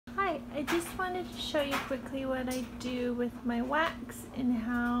I just wanted to show you quickly what I do with my wax and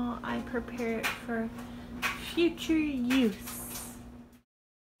how I prepare it for future use.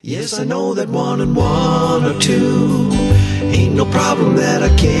 Yes, I know that 1 and 1 are 2. Ain't no problem that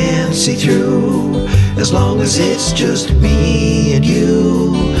I can't see through. As long as it's just me and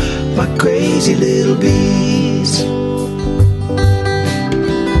you, my crazy little bees.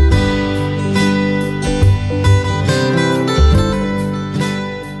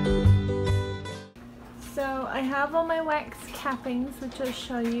 So I have all my wax cappings, which I'll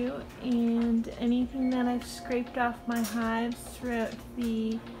show you, and anything that I've scraped off my hives throughout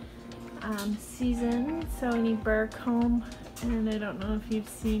the season. So any burr comb, and I don't know if you've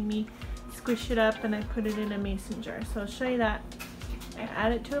seen me squish it up and I put it in a mason jar. So I'll show you that. I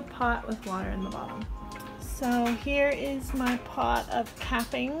add it to a pot with water in the bottom. So here is my pot of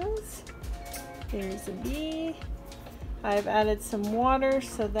cappings. There's a bee. I've added some water,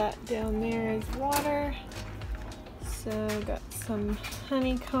 so that down there is water. So got some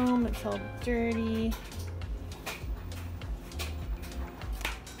honeycomb, it's all dirty.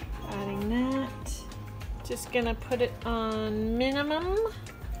 Adding that. Just gonna put it on minimum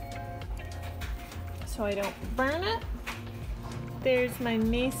so I don't burn it. There's my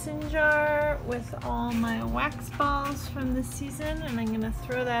mason jar with all my wax balls from the season, and I'm gonna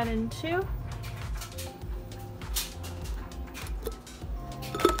throw that in too.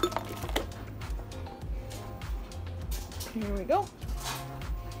 Here we go.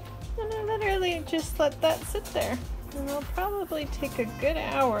 And I literally just let that sit there. And it'll probably take a good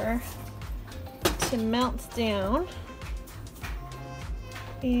hour to melt down.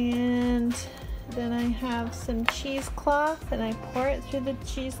 And then I have some cheesecloth, and I pour it through the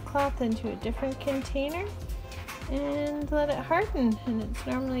cheesecloth into a different container and let it harden, and it's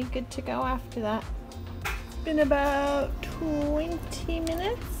normally good to go after that. It's been about 20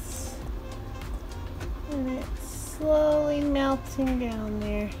 minutes and it's slowly melting down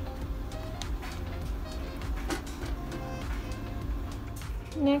there.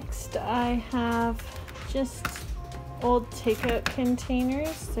 Next I have just old takeout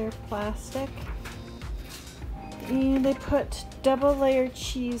containers, they're plastic. And I put double layer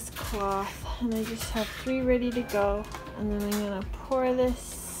cheesecloth, and I just have 3 ready to go. And then I'm gonna pour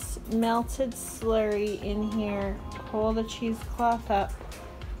this melted slurry in here, pull the cheesecloth up.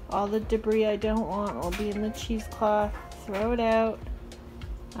 All the debris I don't want will be in the cheesecloth, throw it out.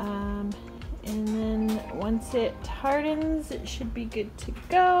 And then once it hardens, it should be good to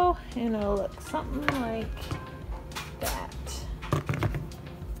go, and it'll look something like that.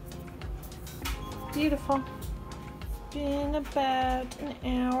 Beautiful. Been about an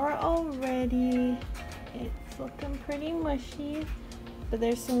hour already. It's looking pretty mushy, but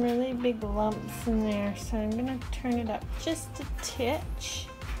there's some really big lumps in there, so I'm gonna turn it up just a titch.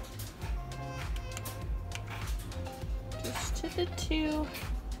 Just to the 2.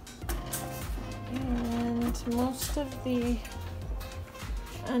 And most of the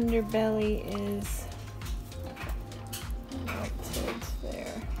underbelly is